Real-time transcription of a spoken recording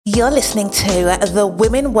You're listening to the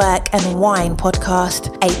Women Work and Wine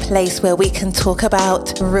podcast, a place where we can talk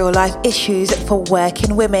about real life issues for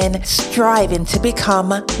working women striving to become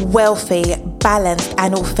wealthy, balanced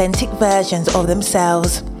and authentic versions of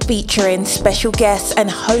themselves. Featuring special guests and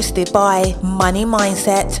hosted by money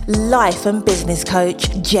mindset, life and business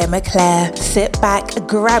coach Gemma Clare. Sit back,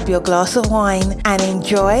 grab your glass of wine and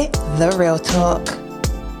enjoy the real talk.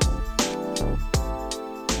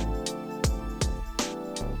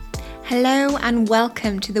 Hello and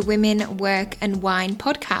welcome to the Women Work and Wine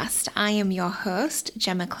podcast. I am your host,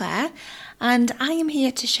 Gemma Clare, and I am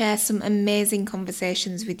here to share some amazing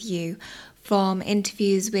conversations with you, from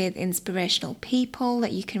interviews with inspirational people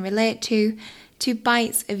that you can relate to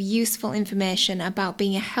bites of useful information about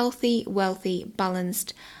being a healthy, wealthy,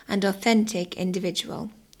 balanced and authentic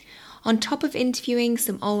individual. On top of interviewing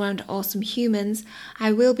some all-round awesome humans,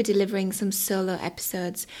 I will be delivering some solo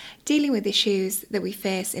episodes dealing with issues that we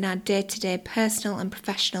face in our day-to-day personal and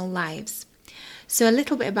professional lives. So a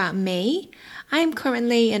little bit about me. I am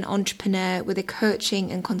currently an entrepreneur with a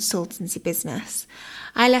coaching and consultancy business.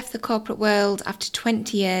 I left the corporate world after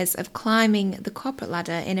 20 years of climbing the corporate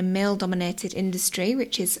ladder in a male-dominated industry,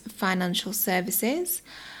 which is financial services.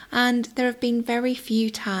 And there have been very few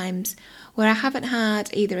times where I haven't had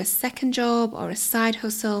either a second job or a side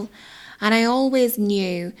hustle, and I always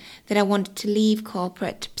knew that I wanted to leave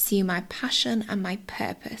corporate to pursue my passion and my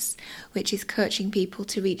purpose, which is coaching people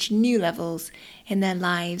to reach new levels in their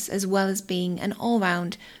lives, as well as being an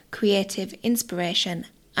all-round creative inspiration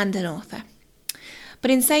and an author. But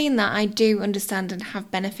in saying that, I do understand and have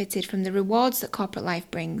benefited from the rewards that corporate life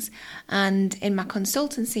brings. And in my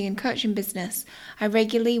consultancy and coaching business, I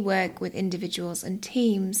regularly work with individuals and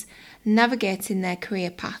teams navigating their career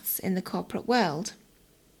paths in the corporate world.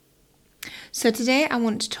 So today I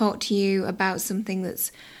want to talk to you about something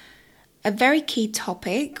that's a very key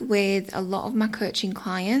topic with a lot of my coaching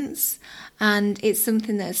clients. And it's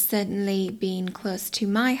something that has certainly been close to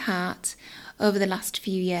my heart over the last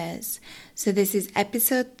few years. So this is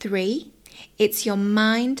episode 3. It's your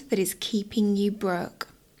mind that is keeping you broke.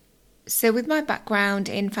 So with my background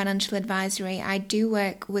in financial advisory, I do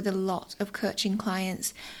work with a lot of coaching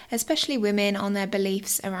clients, especially women, on their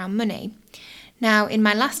beliefs around money. Now, in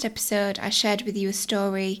my last episode, I shared with you a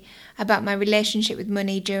story about my relationship with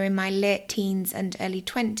money during my late teens and early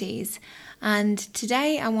 20s. And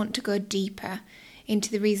today I want to go deeper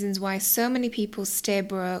into the reasons why so many people stay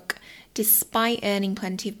broke despite earning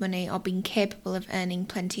plenty of money or being capable of earning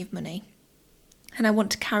plenty of money. And I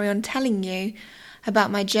want to carry on telling you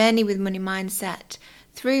about my journey with money mindset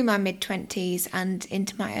through my mid-20s and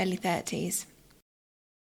into my early 30s.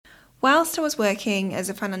 Whilst I was working as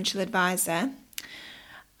a financial advisor,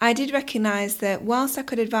 I did recognise that whilst I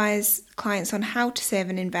could advise clients on how to save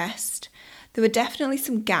and invest, there were definitely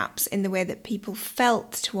some gaps in the way that people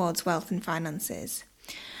felt towards wealth and finances.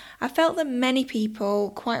 I felt that many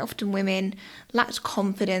people, quite often women, lacked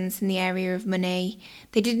confidence in the area of money.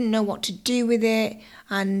 They didn't know what to do with it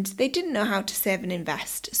and they didn't know how to save and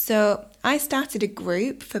invest. So I started a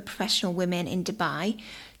group for professional women in Dubai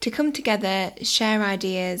to come together, share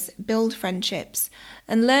ideas, build friendships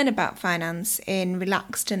and learn about finance in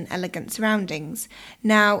relaxed and elegant surroundings.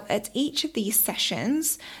 Now, at each of these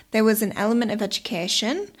sessions, there was an element of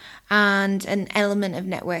education and an element of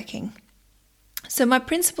networking. So my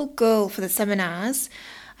principal goal for the seminars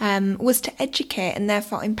was to educate and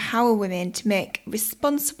therefore empower women to make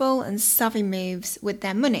responsible and savvy moves with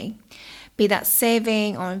their money, be that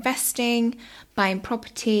saving or investing, buying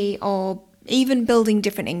property, or even building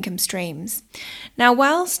different income streams. Now,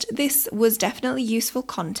 whilst this was definitely useful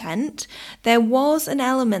content, there was an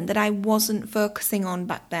element that I wasn't focusing on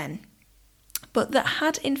back then, but that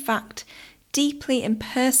had in fact deeply and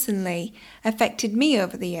personally affected me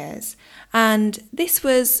over the years. And this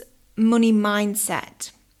was money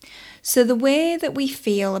mindset. So the way that we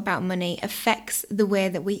feel about money affects the way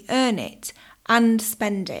that we earn it and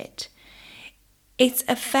spend it. It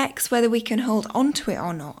affects whether we can hold on to it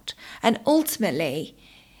or not. And ultimately,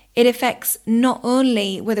 it affects not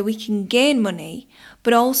only whether we can gain money,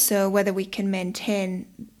 but also whether we can maintain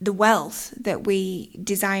the wealth that we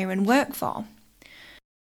desire and work for.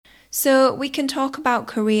 So we can talk about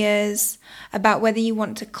careers, about whether you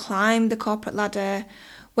want to climb the corporate ladder,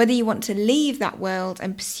 whether you want to leave that world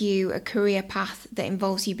and pursue a career path that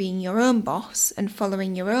involves you being your own boss and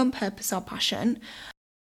following your own purpose or passion.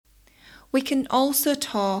 We can also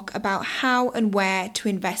talk about how and where to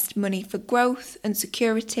invest money for growth and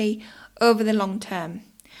security over the long term.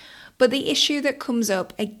 But the issue that comes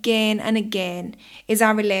up again and again is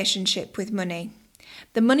our relationship with money.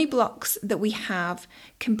 The money blocks that we have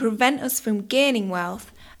can prevent us from gaining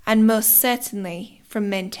wealth and most certainly from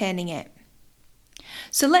maintaining it.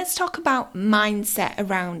 So let's talk about mindset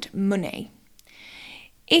around money.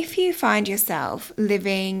 If you find yourself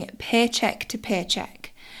living paycheck to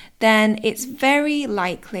paycheck, then it's very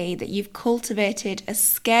likely that you've cultivated a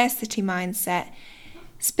scarcity mindset,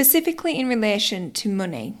 specifically in relation to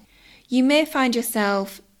money. You may find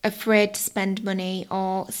yourself afraid to spend money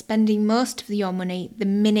or spending most of your money the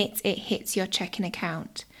minute it hits your checking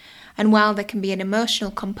account. And while there can be an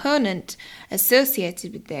emotional component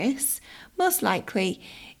associated with this, most likely,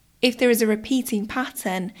 if there is a repeating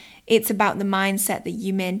pattern, it's about the mindset that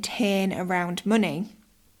you maintain around money.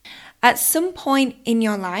 At some point in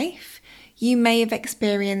your life, you may have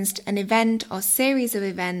experienced an event or series of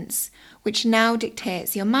events which now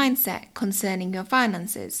dictates your mindset concerning your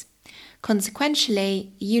finances.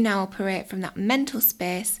 Consequentially, you now operate from that mental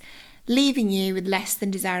space, leaving you with less than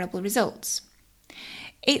desirable results.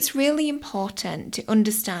 It's really important to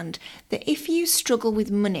understand that if you struggle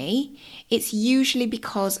with money, it's usually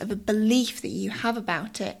because of a belief that you have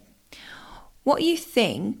about it. What you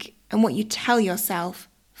think and what you tell yourself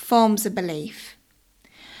forms a belief.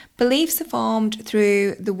 Beliefs are formed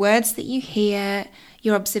through the words that you hear,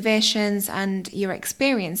 your observations, and your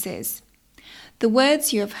experiences. The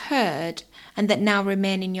words you have heard and that now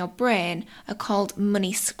remain in your brain are called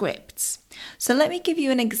money scripts. So let me give you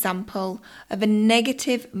an example of a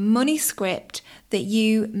negative money script that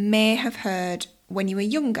you may have heard when you were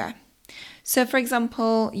younger. So for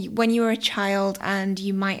example, when you were a child and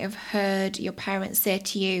you might have heard your parents say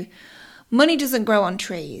to you, "Money doesn't grow on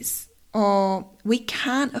trees," or "We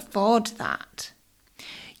can't afford that."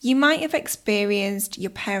 You might have experienced your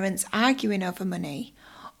parents arguing over money,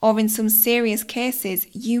 or in some serious cases,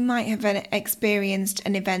 you might have experienced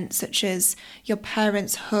an event such as your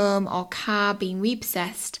parents' home or car being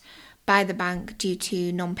repossessed by the bank due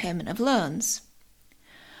to non-payment of loans.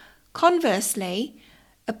 Conversely,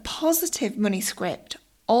 a positive money script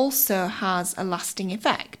also has a lasting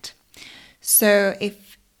effect. So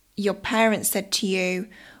if your parents said to you,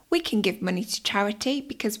 "We can give money to charity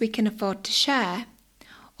because we can afford to share,"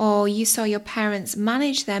 or you saw your parents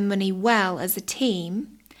manage their money well as a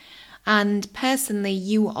team, and personally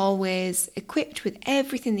you were always equipped with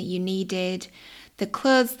everything that you needed, the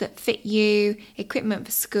clothes that fit you, equipment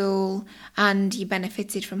for school, and you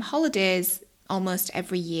benefited from holidays almost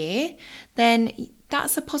every year, then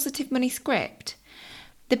that's a positive money script.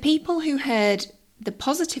 The people who heard the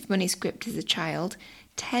positive money script as a child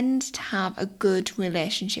tend to have a good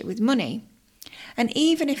relationship with money. And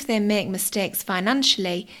even if they make mistakes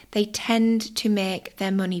financially, they tend to make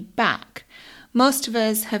their money back. Most of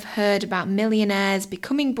us have heard about millionaires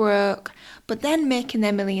becoming broke, but then making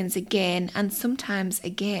their millions again and sometimes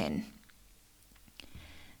again.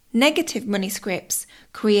 Negative money scripts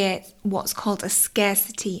create what's called a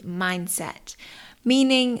scarcity mindset,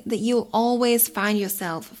 meaning that you'll always find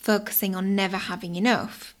yourself focusing on never having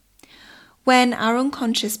enough. When our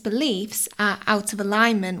unconscious beliefs are out of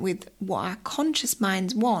alignment with what our conscious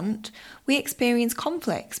minds want, we experience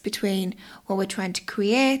conflicts between what we're trying to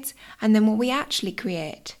create and then what we actually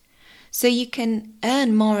create. So you can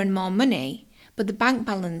earn more and more money, but the bank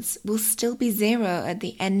balance will still be zero at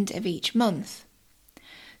the end of each month.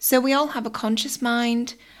 So we all have a conscious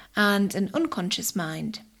mind and an unconscious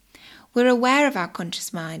mind. We're aware of our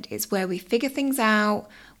conscious mind. It's where we figure things out,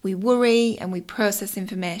 we worry, and we process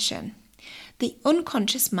information. The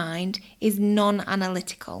unconscious mind is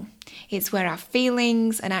non-analytical. It's where our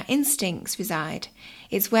feelings and our instincts reside.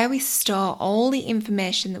 It's where we store all the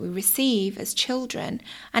information that we receive as children,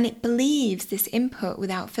 and it believes this input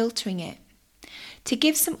without filtering it. To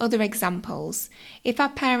give some other examples, if our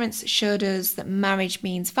parents showed us that marriage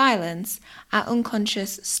means violence, our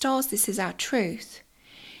unconscious stores this as our truth.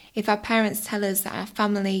 If our parents tell us that our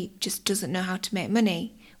family just doesn't know how to make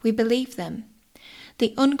money, we believe them.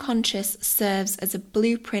 The unconscious serves as a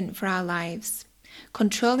blueprint for our lives,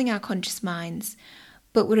 controlling our conscious minds,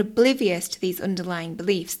 but we're oblivious to these underlying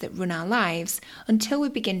beliefs that run our lives until we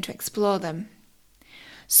begin to explore them.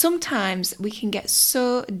 Sometimes we can get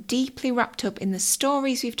so deeply wrapped up in the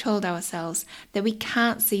stories we've told ourselves that we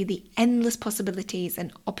can't see the endless possibilities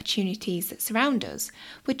and opportunities that surround us.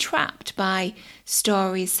 We're trapped by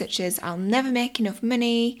stories such as "I'll never make enough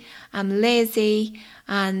money," "I'm lazy,"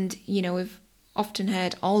 and we've often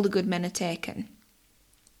heard "all the good men are taken."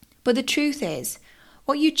 But the truth is,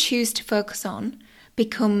 what you choose to focus on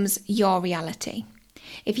becomes your reality.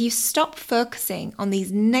 If you stop focusing on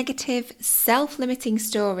these negative, self-limiting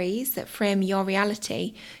stories that frame your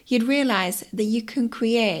reality, you'd realise that you can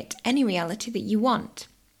create any reality that you want.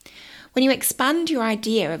 When you expand your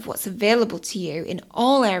idea of what's available to you in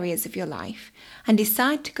all areas of your life, and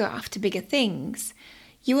decide to go after bigger things,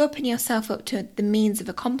 you open yourself up to the means of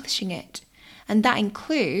accomplishing it. And that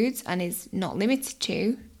includes, and is not limited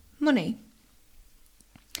to, money.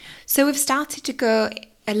 So we've started to go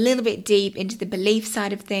a little bit deep into the belief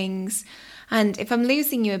side of things. And if I'm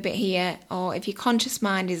losing you a bit here, or if your conscious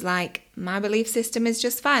mind is like, my belief system is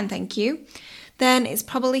just fine, thank you, then it's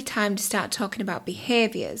probably time to start talking about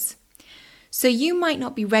behaviours. So you might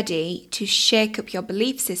not be ready to shake up your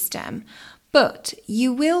belief system, but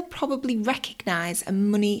you will probably recognise a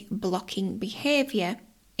money blocking behaviour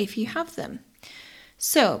if you have them.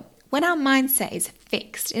 So when our mindset is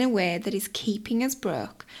fixed in a way that is keeping us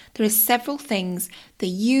broke, there are several things that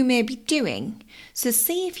you may be doing. So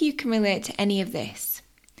see if you can relate to any of this.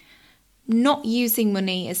 Not using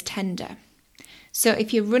money as tender. So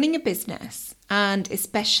if you're running a business, and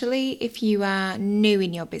especially if you are new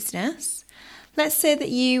in your business, let's say that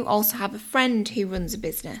you also have a friend who runs a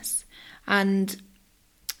business, and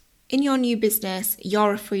in your new business,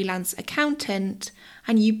 you're a freelance accountant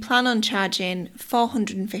and you plan on charging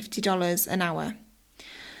 $450 an hour.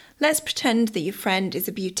 Let's pretend that your friend is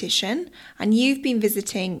a beautician and you've been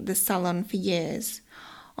visiting the salon for years.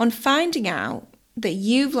 On finding out that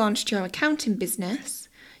you've launched your accounting business,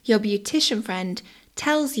 your beautician friend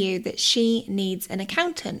tells you that she needs an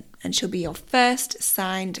accountant and she'll be your first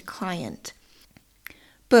signed client.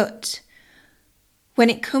 But when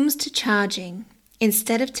it comes to charging,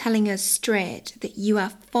 instead of telling us straight that you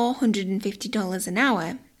are $450 an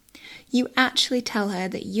hour, you actually tell her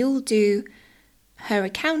that you'll do her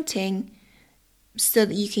accounting so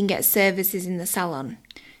that you can get services in the salon.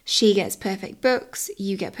 She gets perfect books,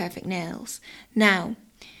 you get perfect nails. Now,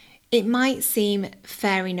 it might seem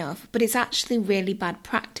fair enough, but it's actually really bad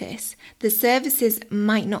practice. The services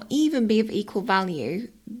might not even be of equal value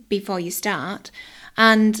before you start,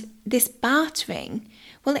 and this bartering,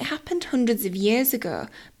 well, it happened hundreds of years ago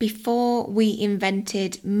before we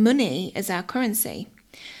invented money as our currency.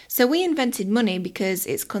 So we invented money because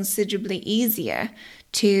it's considerably easier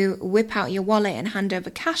to whip out your wallet and hand over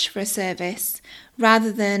cash for a service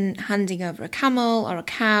rather than handing over a camel or a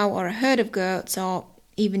cow or a herd of goats or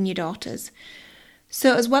even your daughters.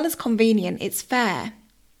 So as well as convenient, it's fair.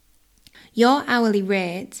 Your hourly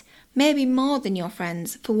rate may be more than your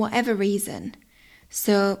friends for whatever reason.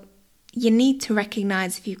 So you need to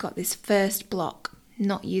recognise if you've got this first block,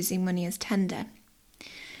 not using money as tender.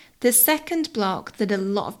 The second block that a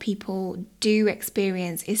lot of people do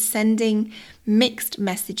experience is sending mixed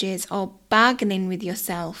messages or bargaining with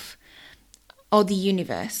yourself or the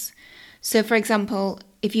universe. So for example,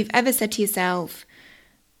 if you've ever said to yourself,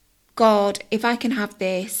 God, if I can have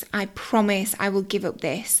this, I promise I will give up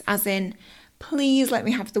this, as in, please let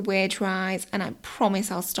me have the wage rise and I promise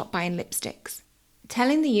I'll stop buying lipsticks.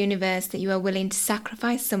 Telling the universe that you are willing to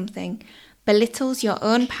sacrifice something belittles your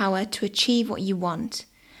own power to achieve what you want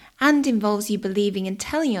and involves you believing and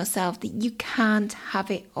telling yourself that you can't have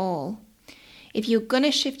it all. If you're going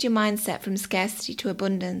to shift your mindset from scarcity to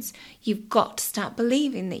abundance, you've got to start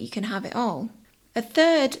believing that you can have it all. A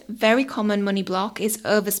third very common money block is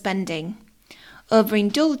overspending.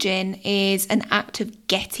 Overindulging is an act of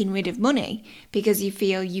getting rid of money because you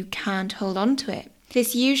feel you can't hold on to it.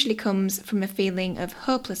 This usually comes from a feeling of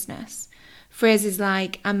hopelessness. Phrases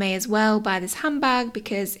like, I may as well buy this handbag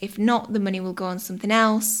because if not, the money will go on something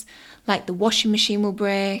else, like the washing machine will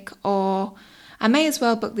break, or I may as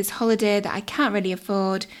well book this holiday that I can't really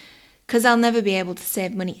afford because I'll never be able to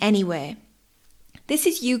save money anyway. This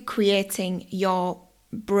is you creating your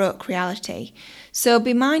broke reality. So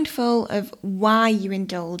be mindful of why you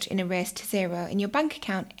indulge in a race to zero in your bank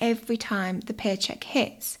account every time the paycheck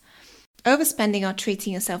hits. Overspending or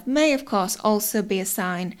treating yourself may, of course, also be a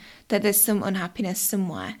sign that there's some unhappiness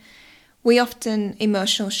somewhere. We often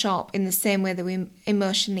emotional shop in the same way that we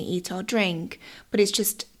emotionally eat or drink, but it's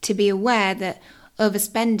just to be aware that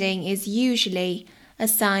overspending is usually a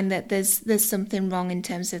sign that there's something wrong in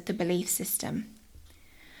terms of the belief system.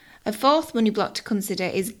 A fourth money block to consider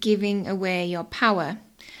is giving away your power.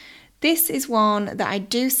 This is one that I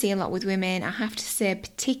do see a lot with women, I have to say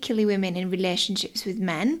particularly women in relationships with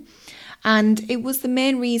men. And it was the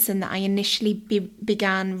main reason that I initially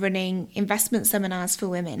began running investment seminars for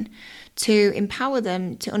women to empower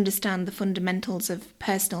them to understand the fundamentals of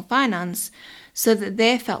personal finance so that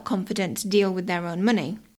they felt confident to deal with their own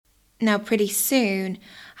money. Now, pretty soon,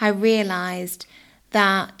 I realised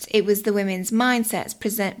that it was the women's mindsets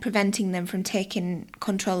preventing them from taking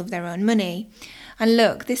control of their own money. And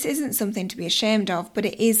look, this isn't something to be ashamed of, but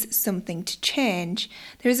it is something to change.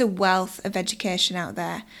 There is a wealth of education out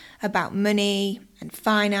there about money and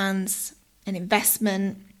finance and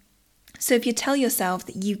investment. So if you tell yourself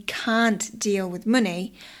that you can't deal with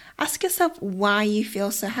money, ask yourself why you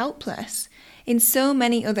feel so helpless. In so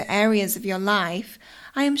many other areas of your life,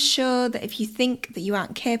 I am sure that if you think that you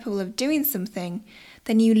aren't capable of doing something,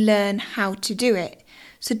 then you learn how to do it.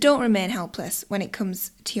 So don't remain helpless when it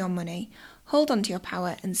comes to your money. Hold on to your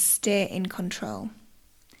power and stay in control.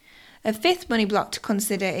 A fifth money block to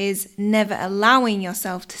consider is never allowing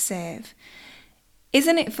yourself to save.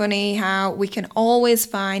 Isn't it funny how we can always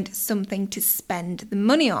find something to spend the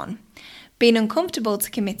money on? Being uncomfortable to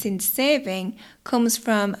committing to saving comes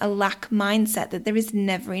from a lack mindset that there is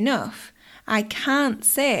never enough. I can't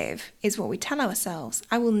save is what we tell ourselves.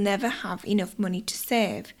 I will never have enough money to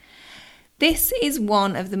save. This is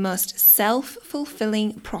one of the most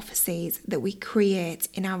self-fulfilling prophecies that we create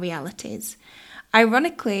in our realities.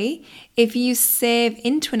 Ironically, if you save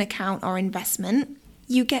into an account or investment,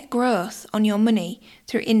 you get growth on your money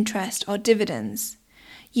through interest or dividends.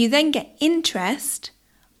 You then get interest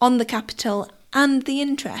on the capital and the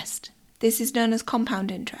interest. This is known as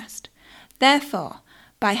compound interest. Therefore,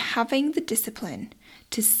 by having the discipline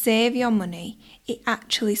to save your money, it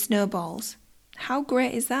actually snowballs. How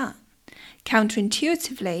great is that?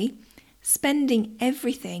 Counterintuitively, spending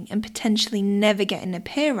everything and potentially never getting a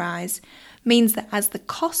pay rise means that as the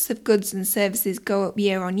costs of goods and services go up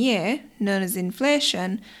year on year, known as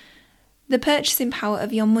inflation, the purchasing power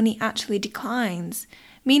of your money actually declines,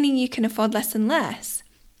 meaning you can afford less and less.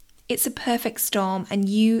 It's a perfect storm and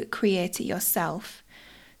you create it yourself.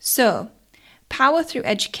 So, power through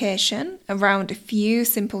education around a few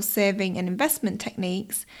simple saving and investment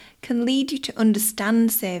techniques can lead you to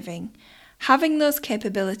understand saving. Having those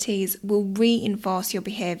capabilities will reinforce your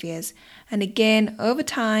behaviours, and again, over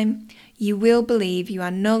time, you will believe you are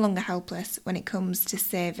no longer helpless when it comes to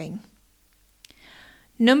saving.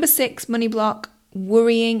 Number 6 money block,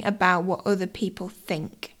 worrying about what other people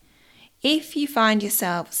think. If you find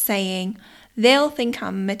yourself saying, they'll think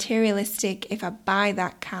I'm materialistic if I buy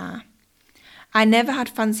that car. I never had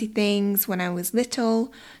fancy things when I was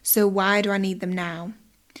little, so why do I need them now?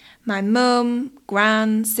 My mum,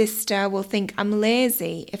 gran, sister will think I'm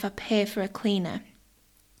lazy if I pay for a cleaner.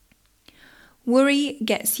 Worry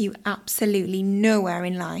gets you absolutely nowhere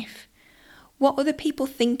in life. What other people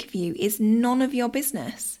think of you is none of your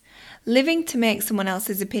business. Living to make someone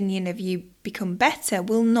else's opinion of you become better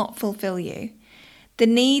will not fulfill you. The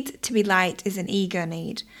need to be liked is an ego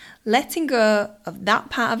need. Letting go of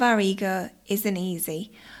that part of our ego isn't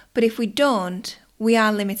easy, but if we don't, we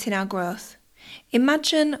are limiting our growth.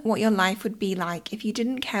 Imagine what your life would be like if you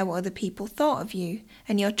didn't care what other people thought of you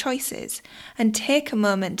and your choices, and take a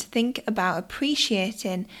moment to think about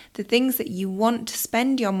appreciating the things that you want to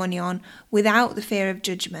spend your money on without the fear of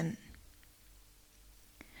judgment.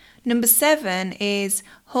 Number 7 is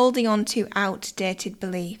holding on to outdated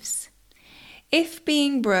beliefs. If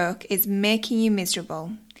being broke is making you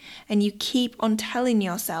miserable and you keep on telling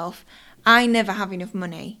yourself, I never have enough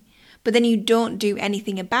money, but then you don't do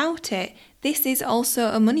anything about it, this is also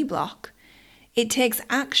a money block. It takes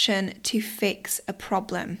action to fix a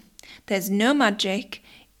problem. There's no magic.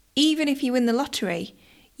 Even if you win the lottery,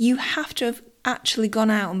 you have to have actually gone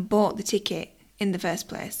out and bought the ticket in the first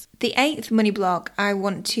place. The 8th money block I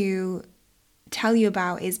want to tell you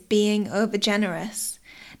about is being overgenerous.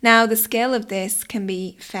 Now, the scale of this can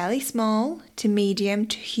be fairly small to medium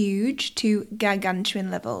to huge to gargantuan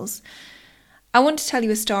levels. I want to tell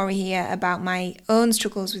you a story here about my own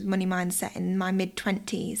struggles with money mindset in my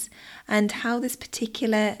mid-20s and how this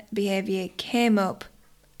particular behaviour came up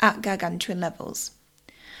at gargantuan levels.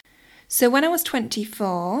 So when I was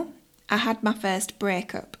 24, I had my first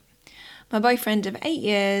breakup. My boyfriend of 8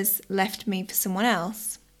 years left me for someone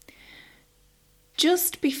else.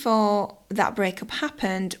 Just before that breakup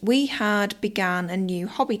happened, we had begun a new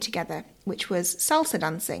hobby together, which was salsa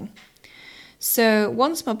dancing. So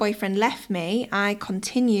once my boyfriend left me, I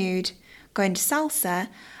continued going to salsa,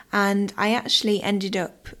 and I actually ended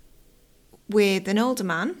up with an older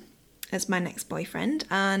man as my next boyfriend,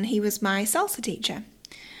 and he was my salsa teacher.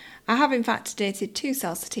 I have in fact dated 2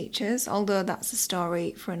 salsa teachers, although that's a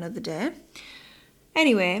story for another day.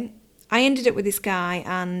 Anyway, I ended up with this guy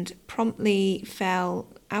and promptly fell,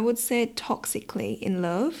 I would say, toxically in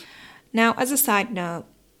love. Now, as a side note,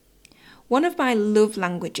 one of my love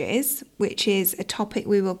languages, which is a topic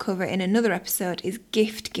we will cover in another episode, is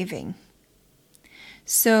gift giving.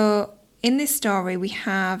 So in this story, we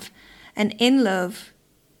have an in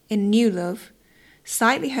new love,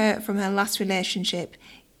 slightly hurt from her last relationship,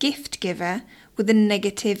 gift giver with a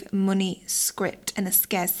negative money script and a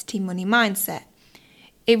scarcity money mindset.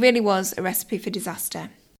 It really was a recipe for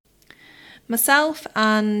disaster. Myself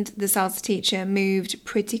and the salsa teacher moved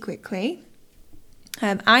pretty quickly.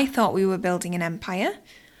 I thought we were building an empire,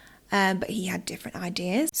 but he had different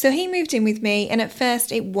ideas. So he moved in with me, and at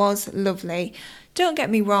first it was lovely. Don't get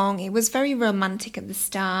me wrong, it was very romantic at the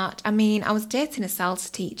start. I mean, I was dating a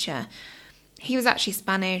salsa teacher. He was actually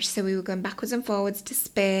Spanish, so we were going backwards and forwards to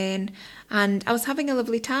Spain, and I was having a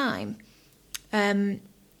lovely time.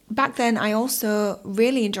 Back then, I also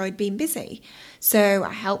really enjoyed being busy. So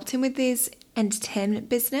I helped him with his entertainment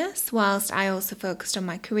business, whilst I also focused on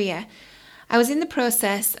my career. I was in the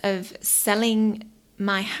process of selling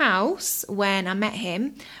my house when I met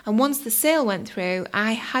him, and once the sale went through,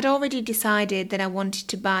 I had already decided that I wanted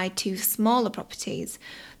to buy 2 smaller properties,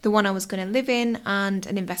 the one I was going to live in and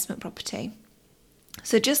an investment property.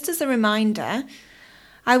 So just as a reminder,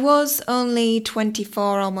 I was only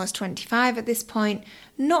 24, almost 25 at this point,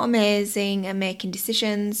 not amazing at making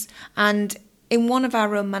decisions, and in one of our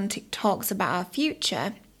romantic talks about our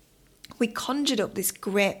future, we conjured up this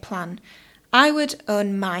great plan. I would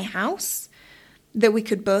own my house that we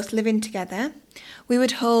could both live in together. We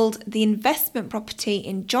would hold the investment property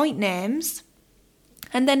in joint names,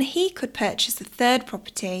 and then he could purchase a third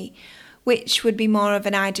property, which would be more of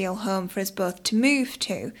an ideal home for us both to move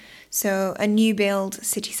to, so a new build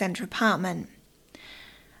city centre apartment.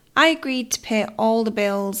 I agreed to pay all the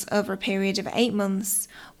bills over a period of 8 months,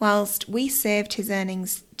 whilst we saved his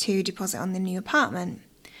earnings to deposit on the new apartment.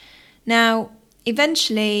 Now,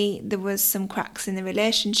 eventually there was some cracks in the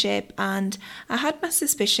relationship, and I had my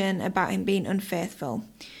suspicion about him being unfaithful.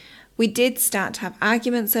 We did start to have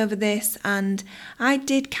arguments over this, and I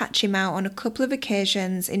did catch him out on a couple of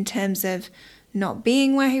occasions in terms of not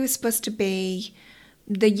being where he was supposed to be,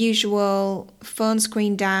 the usual phone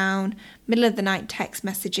screen down, middle of the night text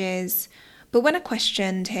messages. But when I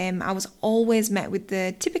questioned him, I was always met with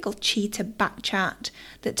the typical cheater backchat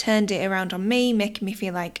that turned it around on me, making me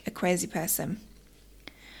feel like a crazy person.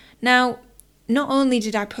 Now, not only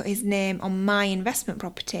did I put his name on my investment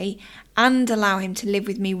property and allow him to live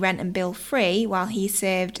with me rent and bill free while he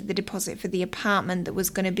saved the deposit for the apartment that was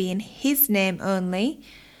going to be in his name only,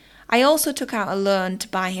 I also took out a loan to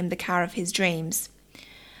buy him the car of his dreams.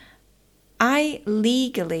 I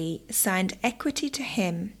legally signed equity to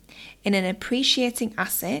him in an appreciating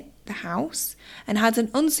asset, the house, and had an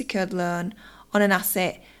unsecured loan on an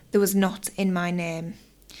asset that was not in my name.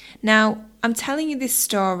 Now, I'm telling you this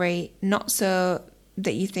story not so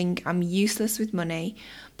that you think I'm useless with money,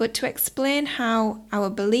 but to explain how our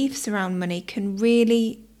beliefs around money can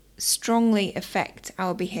really strongly affect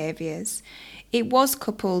our behaviours. It was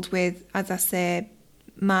coupled with, as I say,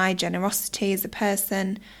 my generosity as a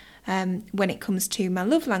person when it comes to my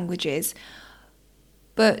love languages.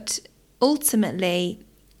 But ultimately,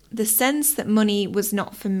 the sense that money was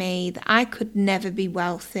not for me, that I could never be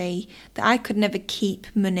wealthy, that I could never keep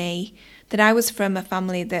money, that I was from a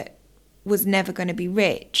family that was never going to be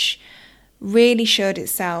rich, really showed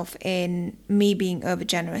itself in me being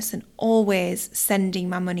overgenerous and always sending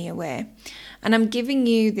my money away. And I'm giving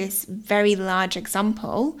you this very large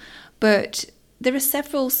example, but there are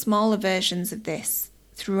several smaller versions of this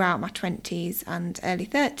throughout my 20s and early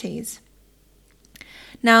 30s.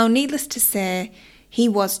 Now, needless to say, he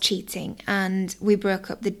was cheating, and we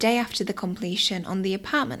broke up the day after the completion on the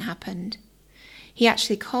apartment happened. He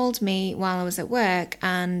actually called me while I was at work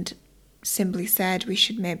and simply said we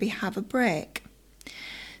should maybe have a break.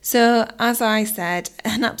 So, as I said,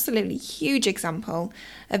 an absolutely huge example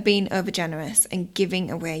of being overgenerous and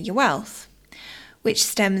giving away your wealth, which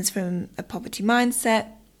stems from a poverty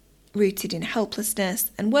mindset rooted in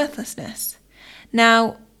helplessness and worthlessness.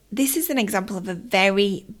 Now, this is an example of a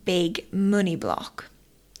very big money block.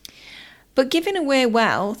 But giving away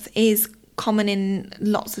wealth is common in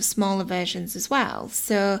lots of smaller versions as well.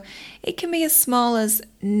 So it can be as small as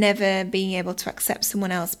never being able to accept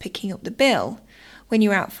someone else picking up the bill. When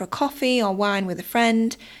you're out for a coffee or wine with a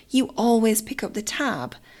friend, you always pick up the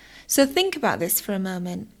tab. So think about this for a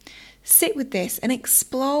moment. Sit with this and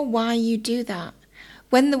explore why you do that.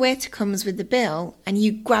 When the waiter comes with the bill and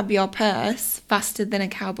you grab your purse faster than a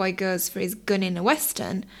cowboy goes for his gun in a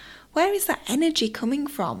western, where is that energy coming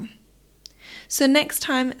from? So next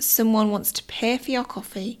time someone wants to pay for your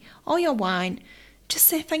coffee or your wine, just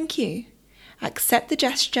say thank you. Accept the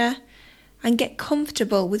gesture and get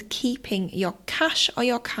comfortable with keeping your cash or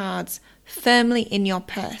your cards firmly in your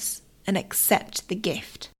purse and accept the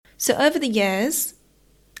gift. So over the years,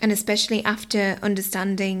 and especially after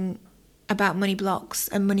understanding about money blocks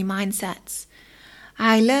and money mindsets,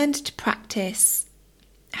 I learned to practice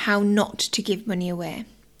how not to give money away.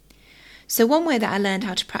 So one way that I learned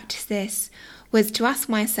how to practice this was to ask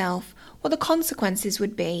myself, what the consequences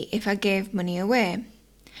would be if I gave money away.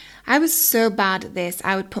 I was so bad at this,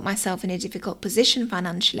 I would put myself in a difficult position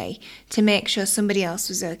financially to make sure somebody else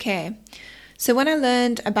was okay. So when I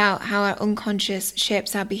learned about how our unconscious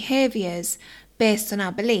shapes our behaviours based on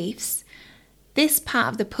our beliefs, this part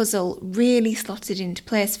of the puzzle really slotted into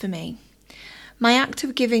place for me. My act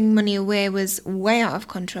of giving money away was way out of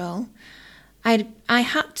control. I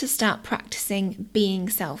had to start practicing being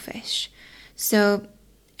selfish. So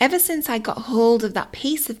ever since I got hold of that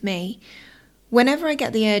piece of me, whenever I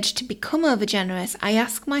get the urge to become overgenerous, I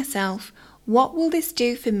ask myself, what will this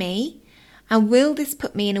do for me? And will this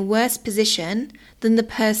put me in a worse position than the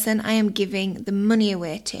person I am giving the money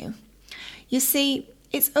away to? You see,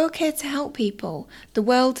 it's okay to help people. The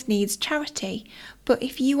world needs charity. But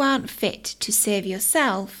if you aren't fit to save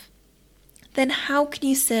yourself, then how can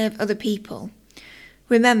you serve other people?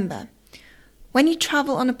 Remember, when you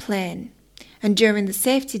travel on a plane and during the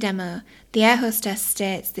safety demo, the air hostess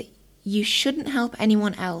states that you shouldn't help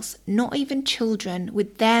anyone else, not even children,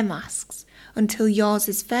 with their masks until yours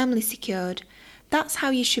is firmly secured. That's how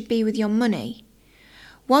you should be with your money.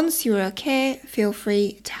 Once you're okay, feel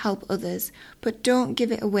free to help others, but don't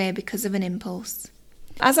give it away because of an impulse.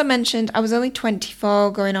 As I mentioned, I was only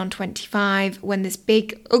 24 going on 25 when this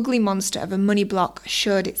big ugly monster of a money block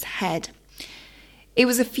showed its head. It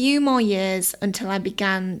was a few more years until I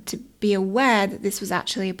began to be aware that this was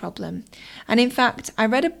actually a problem. And in fact, I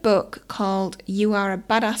read a book called You Are a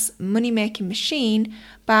Badass Money-Making Machine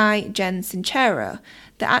by Jen Sincero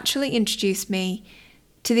that actually introduced me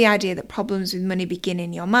to the idea that problems with money begin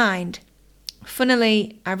in your mind.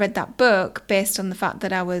 Funnily, I read that book based on the fact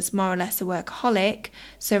that I was more or less a workaholic,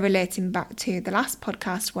 so relating back to the last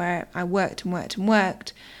podcast where I worked.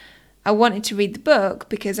 I wanted to read the book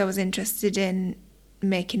because I was interested in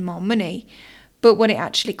making more money, but what it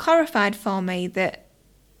actually clarified for me that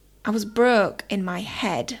I was broke in my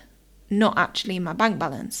head, not actually in my bank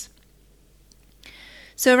balance.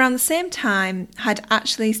 So around the same time, I had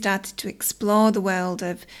actually started to explore the world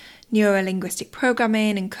of neuro-linguistic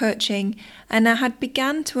programming and coaching, and I had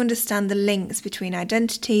begun to understand the links between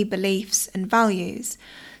identity, beliefs and values.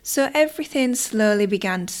 So everything slowly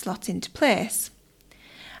began to slot into place.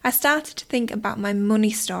 I started to think about my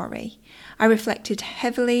money story. I reflected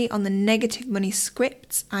heavily on the negative money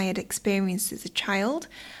scripts I had experienced as a child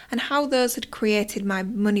and how those had created my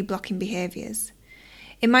money blocking behaviours.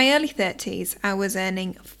 In my early 30s, I was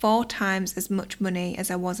earning 4 times as much money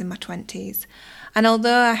as I was in my 20s, and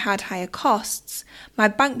although I had higher costs, my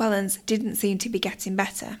bank balance didn't seem to be getting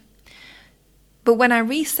better. But when I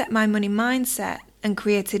reset my money mindset and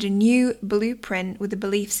created a new blueprint with a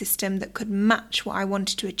belief system that could match what I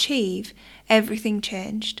wanted to achieve, everything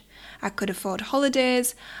changed. I could afford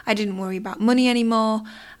holidays, I didn't worry about money anymore,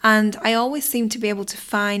 and I always seemed to be able to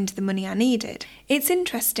find the money I needed. It's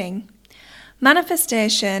interesting.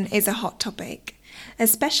 Manifestation is a hot topic,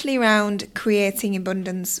 especially around creating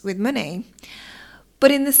abundance with money.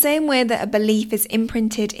 But in the same way that a belief is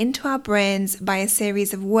imprinted into our brains by a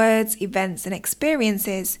series of words, events and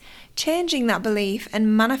experiences, changing that belief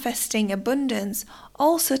and manifesting abundance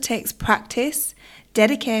also takes practice,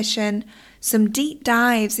 dedication, some deep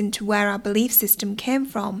dives into where our belief system came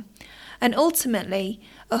from, and ultimately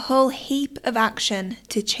a whole heap of action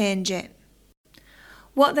to change it.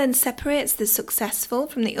 What then separates the successful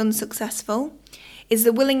from the unsuccessful is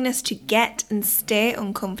the willingness to get and stay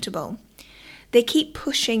uncomfortable. They keep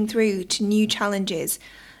pushing through to new challenges,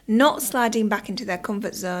 not sliding back into their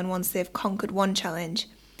comfort zone once they've conquered one challenge.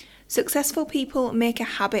 Successful people make a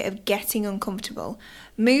habit of getting uncomfortable,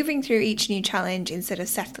 moving through each new challenge instead of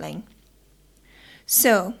settling.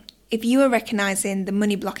 So, if you are recognising the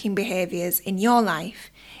money blocking behaviours in your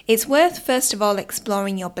life, it's worth first of all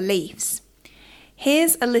exploring your beliefs.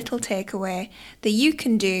 Here's a little takeaway that you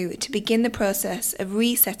can do to begin the process of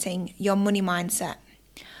resetting your money mindset.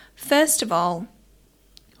 First of all,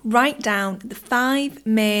 write down the 5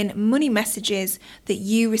 main money messages that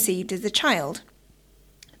you received as a child.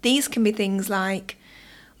 These can be things like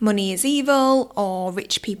money is evil or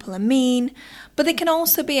rich people are mean, but they can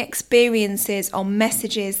also be experiences or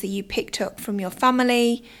messages that you picked up from your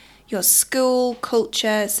family, your school,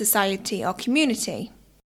 culture, society or community.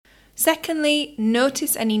 Secondly,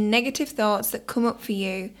 notice any negative thoughts that come up for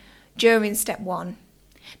you during step 1.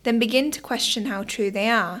 Then begin to question how true they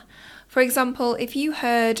are. For example, if you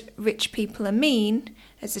heard rich people are mean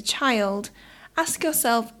as a child, ask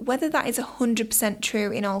yourself whether that is 100%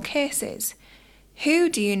 true in all cases. Who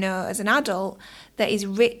do you know as an adult that is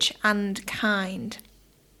rich and kind?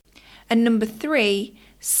 And number 3,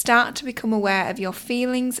 start to become aware of your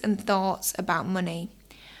feelings and thoughts about money.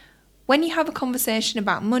 When you have a conversation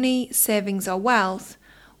about money, savings or wealth,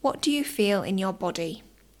 what do you feel in your body?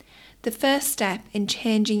 The first step in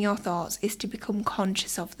changing your thoughts is to become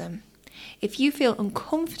conscious of them. If you feel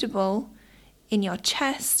uncomfortable in your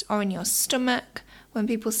chest or in your stomach when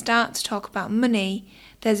people start to talk about money,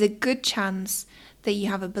 there's a good chance that you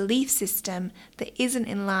have a belief system that isn't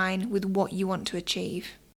in line with what you want to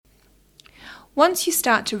achieve. Once you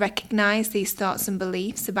start to recognise these thoughts and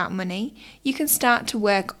beliefs about money, you can start to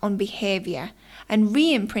work on behaviour and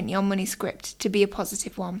re-imprint your money script to be a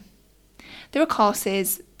positive one. There are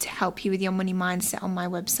courses to help you with your money mindset on my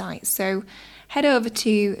website, so head over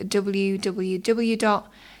to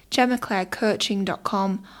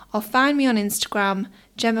www.GemmaClaireCoaching.com or find me on Instagram,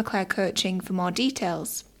 GemmaClaireCoaching, for more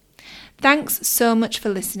details. Thanks so much for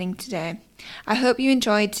listening today. I hope you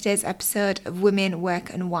enjoyed today's episode of Women,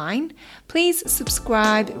 Work and Wine. Please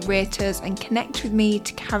subscribe, rate us and connect with me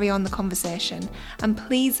to carry on the conversation. And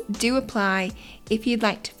please do apply if you'd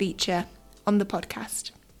like to feature on the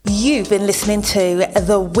podcast. You've been listening to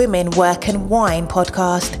the Women, Work and Wine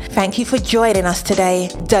podcast. Thank you for joining us today.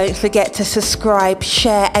 Don't forget to subscribe,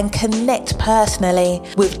 share and connect personally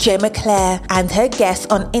with Gemma Claire and her guests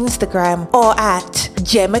on Instagram or at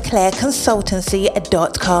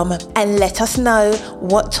GemmaClaireConsultancy.com and let us know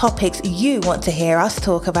what topics you want to hear us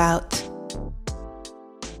talk about.